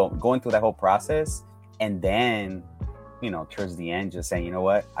 So going through that whole process, and then, you know, towards the end, just saying, you know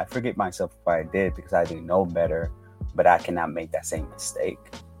what, I forgive myself if I did because I didn't know better, but I cannot make that same mistake.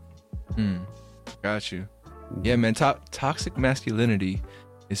 Got you. Yeah, man. Toxic masculinity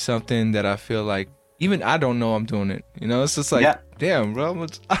is something that I feel like even I don't know I'm doing it. You know, it's just like, damn, bro.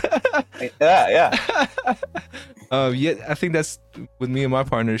 Yeah. Yeah, I think that's with me and my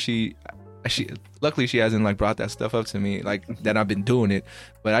partner. She luckily she hasn't like brought that stuff up to me like that I've been doing it,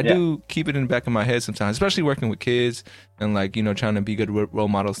 but I do keep it in the back of my head sometimes, especially working with kids and like, you know, trying to be good role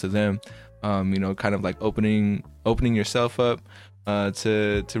models to them. You know, kind of like opening yourself up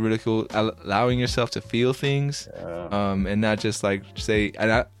to ridicule, allowing yourself to feel things, and not just like say.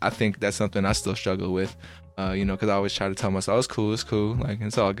 And I think that's something I still struggle with. You know, because I always try to tell myself, oh, it's cool, like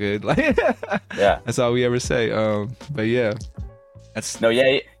it's all good, like that's all we ever say. But yeah,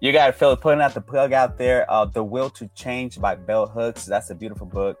 you gotta feel it. Putting out the plug out there. The Will to Change by Bell Hooks. That's a beautiful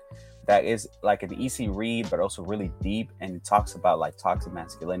book. That is like an easy read, but also really deep, and it talks about like toxic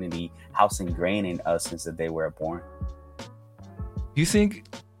masculinity, how it's ingrained in us since the day we were born. You think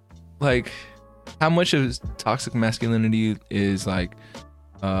like how much of toxic masculinity is like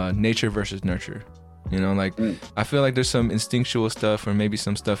nature versus nurture? You know, like I feel like there's some instinctual stuff or maybe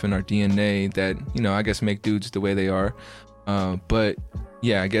some stuff in our DNA that, you know, I guess make dudes the way they are. But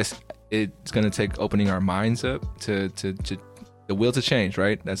yeah, I guess it's gonna take opening our minds up to the will to change,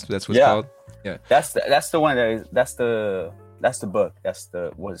 right? That's what's called. Yeah, that's the one that's the book. That's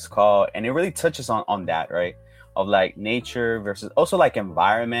what it's called, and it really touches on that, right? Of like nature versus also like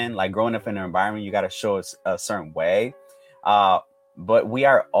environment. Like growing up in an environment, you got to show us a certain way. But we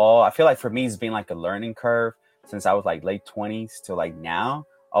are all, I feel like for me, it's been like a learning curve since I was like late 20s to like now,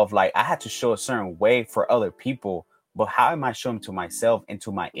 of like I had to show a certain way for other people, but how am I showing to myself and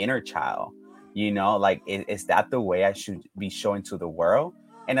to my inner child? You know, like is that the way I should be showing to the world?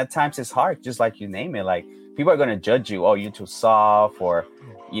 And at times it's hard, just like you name it. Like people are going to judge you. Oh, you're too soft, or,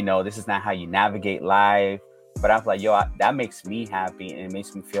 you know, this is not how you navigate life. But I'm like, yo, that makes me happy, and it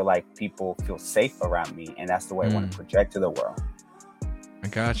makes me feel like people feel safe around me. And that's the way I want to project to the world. I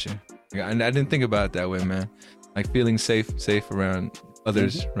got you. And I didn't think about it that way, man. Like feeling safe around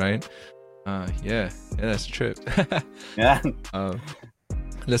others, right? Yeah, that's a trip. Yeah.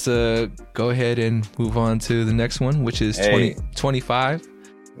 Let's go ahead and move on to the next one, which is 25.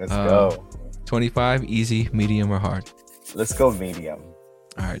 Let's go. 25, easy, medium, or hard? Let's go medium.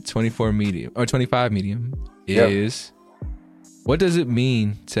 All right, 25 medium is, what does it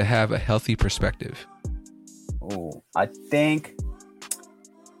mean to have a healthy perspective? Oh, I think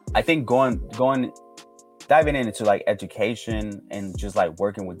going diving into like education and just like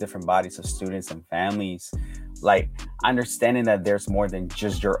working with different bodies of students and families, like understanding that there's more than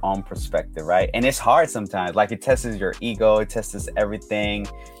just your own perspective, right? And it's hard sometimes. Like it tests your ego, it tests everything,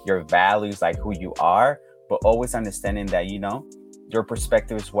 your values, like who you are, but always understanding that, you know, your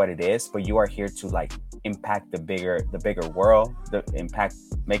perspective is what it is, but you are here to like impact the bigger world,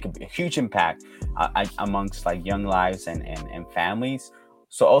 make a huge impact amongst like young lives and families.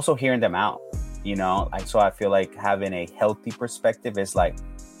 So also hearing them out, you know, so I feel like having a healthy perspective is like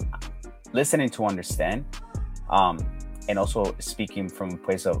listening to understand, and also speaking from a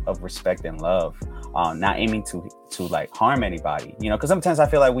place of respect and love, not aiming to like harm anybody, you know, because sometimes I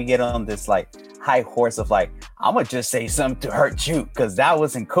feel like we get on this like high horse of like, I'm gonna just say something to hurt you because that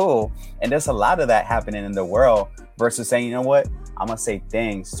wasn't cool. And there's a lot of that happening in the world versus saying, you know what, I'm gonna say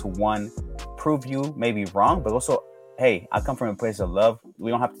things to one, prove you maybe wrong, but also, hey, I come from a place of love.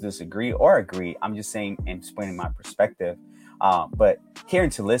 We don't have to disagree or agree. I'm just saying and explaining my perspective. But hearing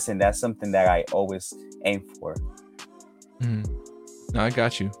to listen, that's something that I always aim for. No, I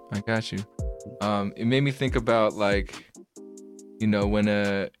got you. It made me think about like, you know, when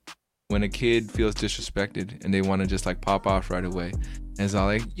a kid feels disrespected and they want to just like pop off right away, and it's all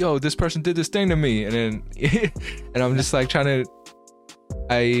like, yo, this person did this thing to me, and then and I'm just like trying to.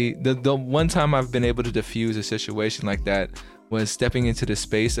 The one time I've been able to diffuse a situation like that was stepping into the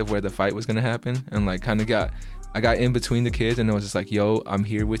space of where the fight was gonna happen, and like kind of I got in between the kids, and I was just like, yo, I'm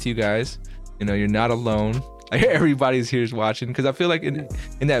here with you guys. You know, you're not alone. Like everybody's here is watching, because I feel like in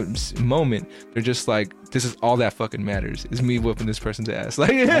that moment they're just like, this is all that fucking matters is me whooping this person's ass,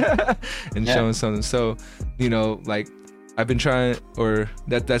 like and showing something. So like I've been trying, or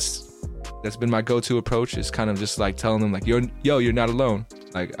that's been my go-to approach, is kind of just like telling them like, you're not alone.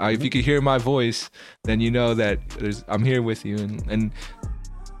 Like if you could hear my voice, then that I'm here with you, and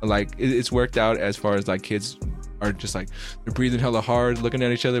like it's worked out as far as like kids are just like, they're breathing hella hard looking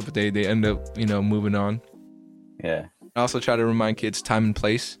at each other, but they end up moving on. Yeah. I also try to remind kids time and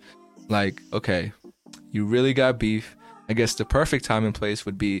place. Like, okay, you really got beef, I guess the perfect time and place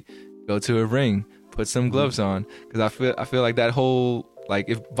would be go to a ring, put some gloves on, because I feel like that whole, like,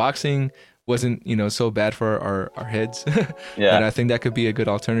 if boxing wasn't so bad for our heads, and I think that could be a good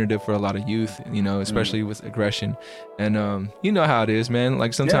alternative for a lot of youth, especially with aggression. And you know how it is, man.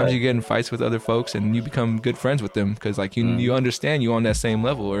 Like sometimes you get in fights with other folks and you become good friends with them because like you understand, you on that same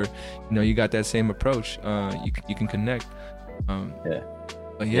level, or you got that same approach. You can connect.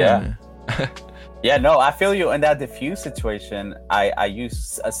 But man. Yeah, no, I feel you. In that diffuse situation, I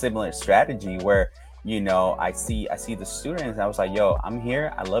use a similar strategy where I see the students and I was like, yo, I'm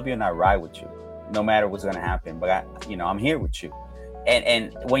here, I love you, and I ride with you no matter what's gonna happen, but I'm here with you.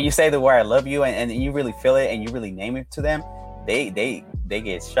 And when you say the word I love you, and you really feel it and you really name it to them, they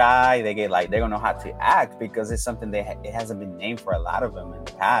get shy, they don't know how to act, because it's something it hasn't been named for a lot of them in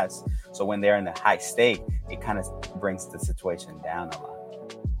the past. So when they're in the high stake, it kind of brings the situation down a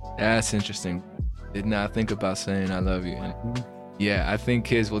lot. That's interesting. Did not think about saying I love you. Yeah, I think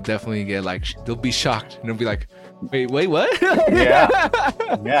kids will definitely get like, they'll be shocked and they'll be like, wait, what? Yeah.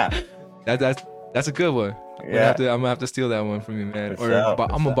 That's a good one. I'm gonna have to steal that one from you, man. I'm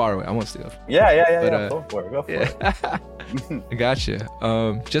gonna borrow it. I won't steal it. Yeah. Go for it. I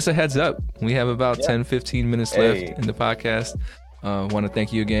gotcha. Just a heads up, we have about 10-15 minutes left in the podcast. Want to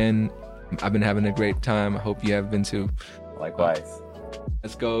thank you again. I've been having a great time. I hope you have been too. Likewise.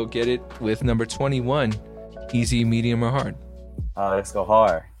 Let's go get it with number 21. Easy, medium, or hard? Let's go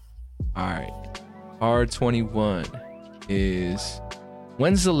hard. All right. Hard 21 is,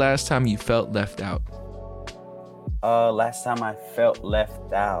 when's the last time you felt left out? Last time I felt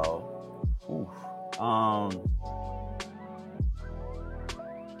left out.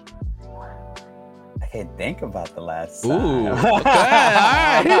 I can't think about the last time. Ooh, okay, all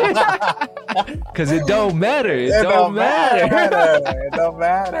right. Because it don't matter. It don't matter. It don't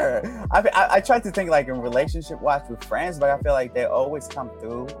matter. I try to think like in relationship wise with friends, but I feel like they always come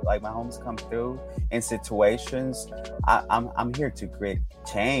through. Like my homies come through in situations. I'm here to create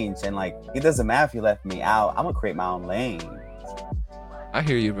change, and like it doesn't matter if you left me out. I'm gonna create my own lane. I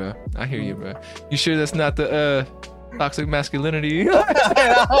hear you, bro. You sure that's not the toxic masculinity?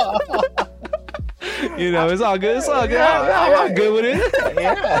 It's all good. I'm good with it.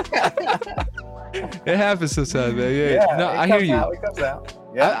 Yeah. It happens sometimes, man. Yeah. No, I hear you. It comes out.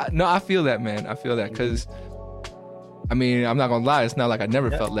 Yeah. I feel that, man. I feel that because, I mean, I'm not gonna lie. It's not like I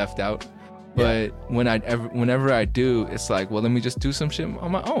never felt left out, but whenever I do, it's like, well, let me just do some shit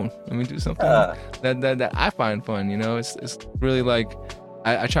on my own. Let me do something that I find fun. It's really like,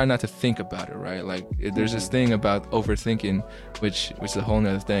 I try not to think about it, right? Like there's this thing about overthinking, which is a whole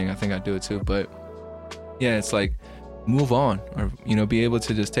nother thing. I think I do it too, but yeah, it's like move on, or be able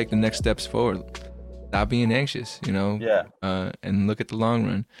to just take the next steps forward. Stop being anxious, and look at the long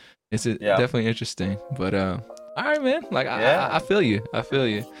run. It's definitely interesting. But all right, man. Like I feel you.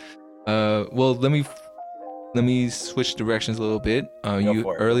 Well, let me switch directions a little bit.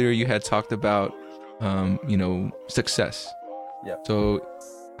 Earlier you had talked about success. Yeah. So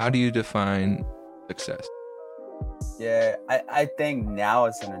how do you define success? Yeah, I think now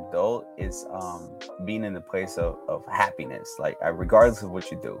as an adult is being in the place of happiness, like regardless of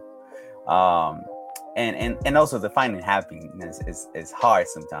what you do. And also defining happiness is hard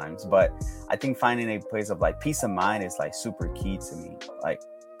sometimes, but I think finding a place of like peace of mind is like super key to me. Like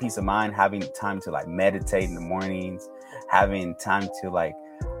peace of mind, having time to like meditate in the mornings, having time to like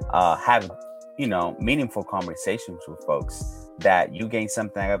have meaningful conversations with folks that you gain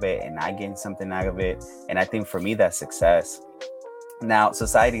something out of it and I gain something out of it. And I think for me that's success. Now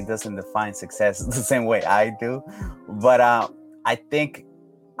society doesn't define success the same way I do, but I think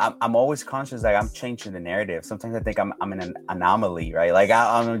I'm always conscious that I'm changing the narrative. Sometimes I think I'm an anomaly, right? Like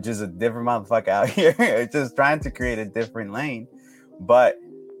I'm just a different motherfucker out here, just trying to create a different lane. But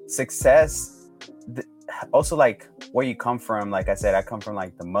success, also like where you come from. Like I said, I come from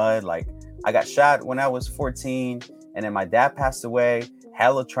like the mud. Like I got shot when I was 14, and then my dad passed away.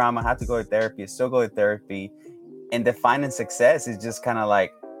 Hella trauma. I had to go to therapy. I still go to therapy. And defining success is just kind of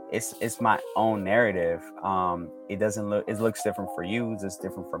like, it's my own narrative. It looks different for you. It's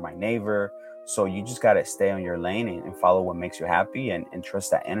different for my neighbor. So you just got to stay on your lane and follow what makes you happy and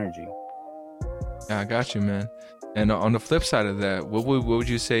trust that energy. Yeah, I got you, man. And on the flip side of that, what would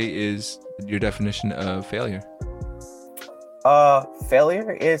you say is your definition of failure?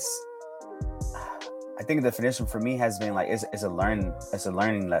 Failure is, I think the definition for me has been like is a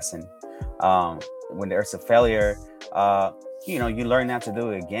learning lesson. When there's a failure, you learn not to do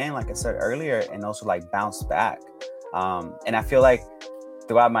it again, like I said earlier, and also like bounce back. And I feel like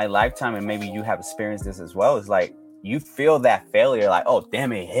throughout my lifetime, and maybe you have experienced this as well, is like you feel that failure, like, oh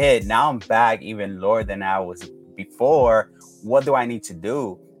damn, it hit. Now I'm back even lower than I was before. What do I need to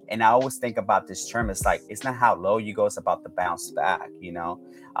do? And I always think about this term. It's like, it's not how low you go, it's about the bounce back,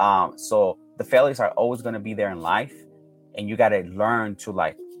 So the failures are always going to be there in life, and you got to learn to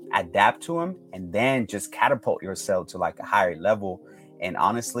like adapt to them and then just catapult yourself to like a higher level. And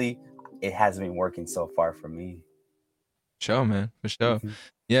honestly, it has been working so far for me. Sure, man. For sure. Mm-hmm.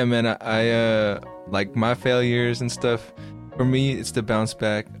 Yeah, man. I like my failures and stuff. For me, it's the bounce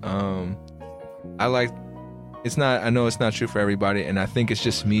back. I know it's not true for everybody, and I think it's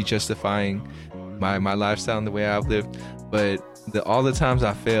just me justifying my lifestyle and the way I've lived. But all the times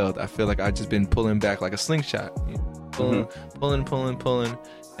I failed, I feel like I've just been pulling back like a slingshot, pulling,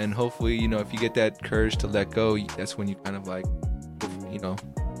 and hopefully, if you get that courage to let go, that's when you kind of like,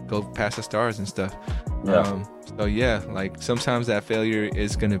 go past the stars and stuff. Yeah. So yeah, like sometimes that failure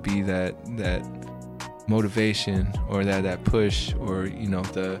is gonna be that motivation or that push, or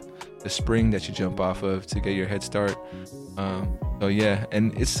the spring that you jump off of to get your head start. So yeah,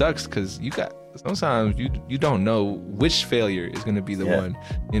 and it sucks because sometimes you don't know which failure is going to be the one.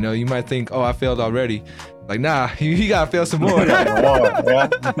 You might think, oh, I failed already. Like, nah, you gotta fail some more.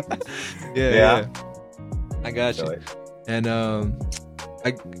 Yeah. I got you. And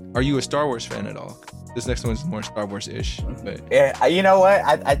are you a Star Wars fan at all? This next one's more Star Wars-ish. But yeah, you know what?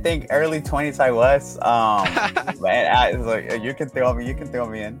 I think early 20s I was. Man, like, you can throw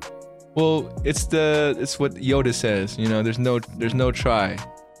me in. Well, it's what Yoda says. There's no try,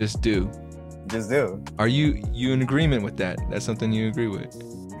 just do. Just do. Are you in agreement with that? That's something you agree with?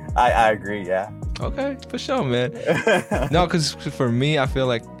 I agree. Yeah. Okay, for sure, man. No, because for me, I feel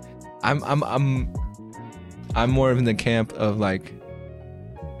like I'm more in the camp of like,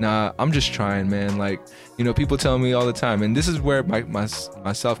 nah, I'm just trying, man. Like, people tell me all the time, and this is where my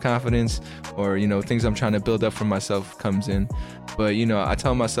self-confidence or, things I'm trying to build up for myself comes in. But, I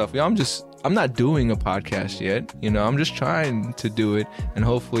tell myself, I'm not doing a podcast yet. I'm just trying to do it, and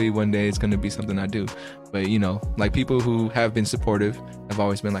hopefully one day it's going to be something I do. But, like people who have been supportive have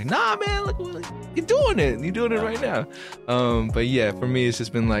always been like, nah, man, look, you're doing it. You're doing it right now. But yeah, for me, it's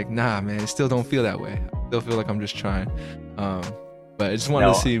just been like, nah, man, it still don't feel that way. I still feel like I'm just trying. But I just wanted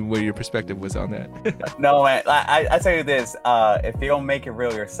to see where your perspective was on that. No, man. I tell you this: if you don't make it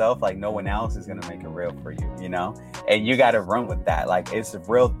real yourself, like no one else is gonna make it real for you, And you got to run with that. Like it's a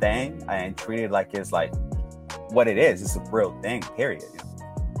real thing, and treat it like it's like what it is. It's a real thing. Period.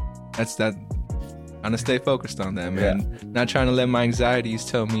 That's that. I'm gonna stay focused on that, man. Yeah. Not trying to let my anxieties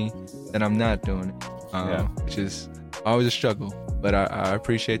tell me that I'm not doing it, which is always a struggle. But I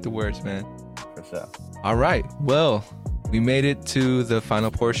appreciate the words, man. For sure. All right. Well, we made it to the final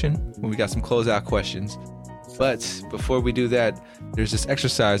portion where we got some closeout questions. But before we do that, there's this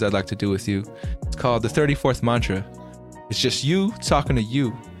exercise I'd like to do with you. It's called the 34th Mantra. It's just you talking to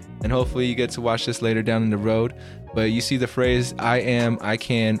you. And hopefully you get to watch this later down the road. But you see the phrase, I am, I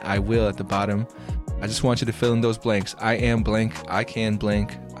can, I will at the bottom. I just want you to fill in those blanks. I am blank, I can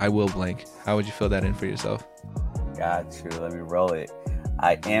blank, I will blank. How would you fill that in for yourself? Got you. Let me roll it.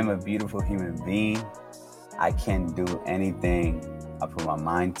 I am a beautiful human being. I can do anything I put my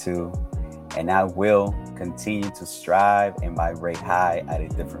mind to, and I will continue to strive and vibrate high at a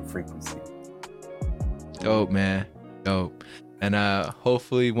different frequency. Dope, man. Dope. And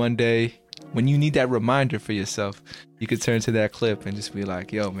hopefully one day when you need that reminder for yourself, you could turn to that clip and just be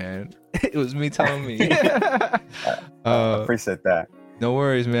like, yo, man, it was me telling me. I appreciate that. No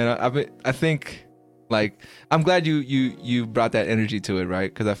worries, man. I think, like, I'm glad you brought that energy to it,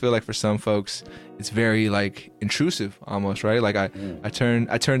 right? Because I feel like for some folks, it's very like intrusive almost, right? Like I turn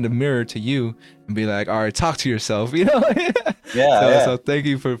the mirror to you and be like, all right, talk to yourself, So thank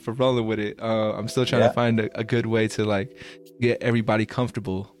you for rolling with it. I'm still trying to find a good way to like get everybody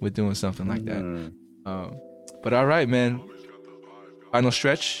comfortable with doing something like that. But all right, man. Final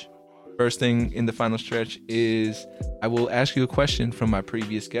stretch. First thing in the final stretch is I will ask you a question from my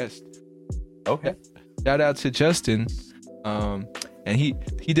previous guest. Okay. Shout out to Justin. And he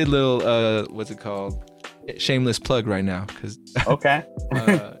did a little what's it called? Shameless plug right now, because okay.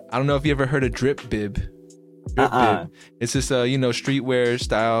 I don't know if you ever heard of Drip Bib. Drip bib. It's just a streetwear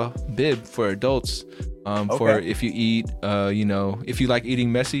style bib for adults. For if you eat, if you like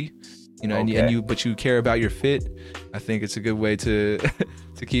eating messy, but you care about your fit. I think it's a good way to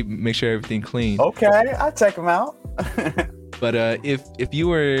make sure everything clean. Okay, I'll check them out. But if you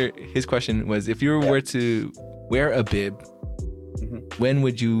were, his question was, if you were to wear a bib, when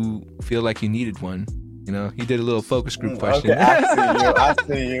would you feel like you needed one? He did a little focus group question. Okay, I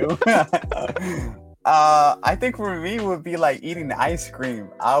see you. I think for me it would be like eating ice cream.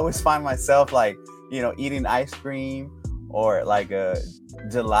 I always find myself like, eating ice cream or like a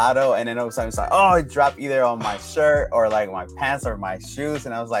gelato, and then all of a sudden it's like, oh, it dropped either on my shirt or like my pants or my shoes,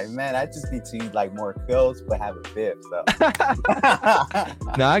 and I was like, man, I just need to eat like more clothes but have a bib. So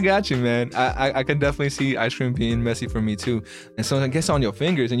no, I got you, man. I can definitely see ice cream being messy for me too, and so it gets on your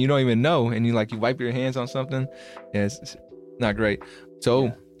fingers and you don't even know, and you wipe your hands on something. Yeah, it's not great.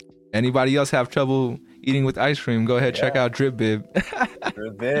 So anybody else have trouble eating with ice cream, go ahead, check out Drip Bib.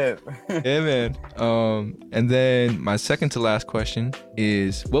 Drip Bib. Yeah, man. And then my second to last question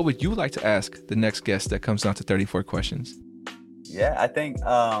is, what would you like to ask the next guest that comes down to 34 questions? Yeah, I think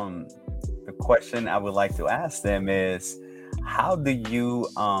the question I would like to ask them is, how do you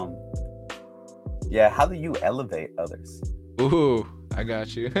elevate others? Ooh, I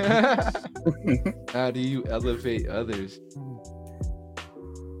got you. How do you elevate others?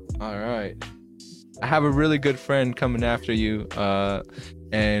 All right. I have a really good friend coming after you,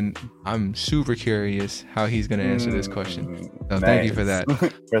 and I'm super curious how he's going to answer this question. So thank you for that.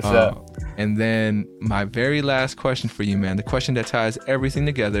 For sure. And then my very last question for you, man, the question that ties everything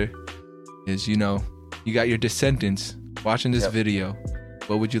together is, you got your descendants watching this video.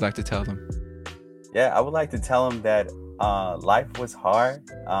 What would you like to tell them? Yeah, I would like to tell them that life was hard,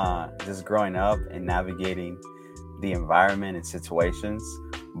 just growing up and navigating the environment and situations,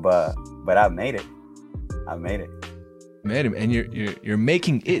 but I made it. Made him, and you're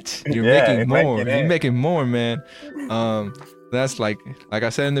making it. You're making more. You're making more, man. That's like I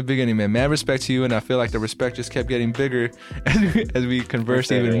said in the beginning, man. Mad respect to you, and I feel like the respect just kept getting bigger as we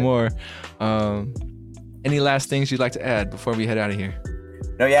converse even more. Any last things you'd like to add before we head out of here?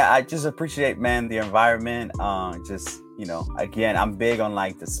 No, yeah, I just appreciate, man, the environment. Again, I'm big on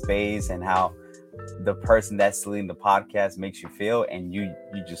like the space and how the person that's leading the podcast makes you feel, and you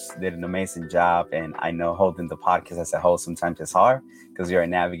just did an amazing job. And I know holding the podcast as a whole sometimes is hard because you're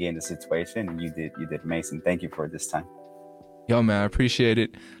navigating the situation, and you did amazing. Thank you for this time. Yo, man, I appreciate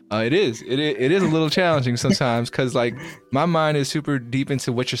it. It is a little challenging sometimes because like my mind is super deep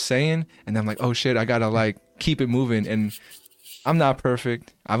into what you're saying, and I'm like, oh shit, I gotta like keep it moving. And I'm not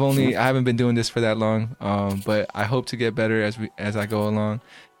perfect. I haven't been doing this for that long, but I hope to get better as I go along.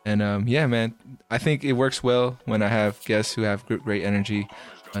 And yeah, man, I think it works well when I have guests who have great energy.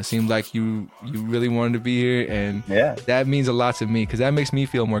 It seemed like you really wanted to be here, and that means a lot to me because that makes me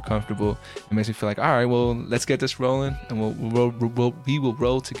feel more comfortable. It makes me feel like, all right, well, let's get this rolling, and we will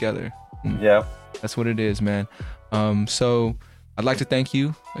roll together. Yeah, that's what it is, man. So I'd like to thank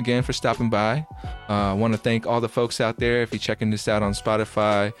you again for stopping by. I want to thank all the folks out there. If you're checking this out on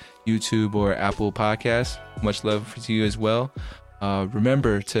Spotify, YouTube, or Apple Podcasts, much love to you as well.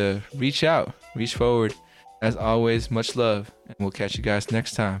 Remember to reach out, reach forward. As always, much love, and we'll catch you guys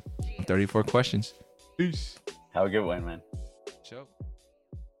next time on 34 Questions. Peace. Have a good one, man.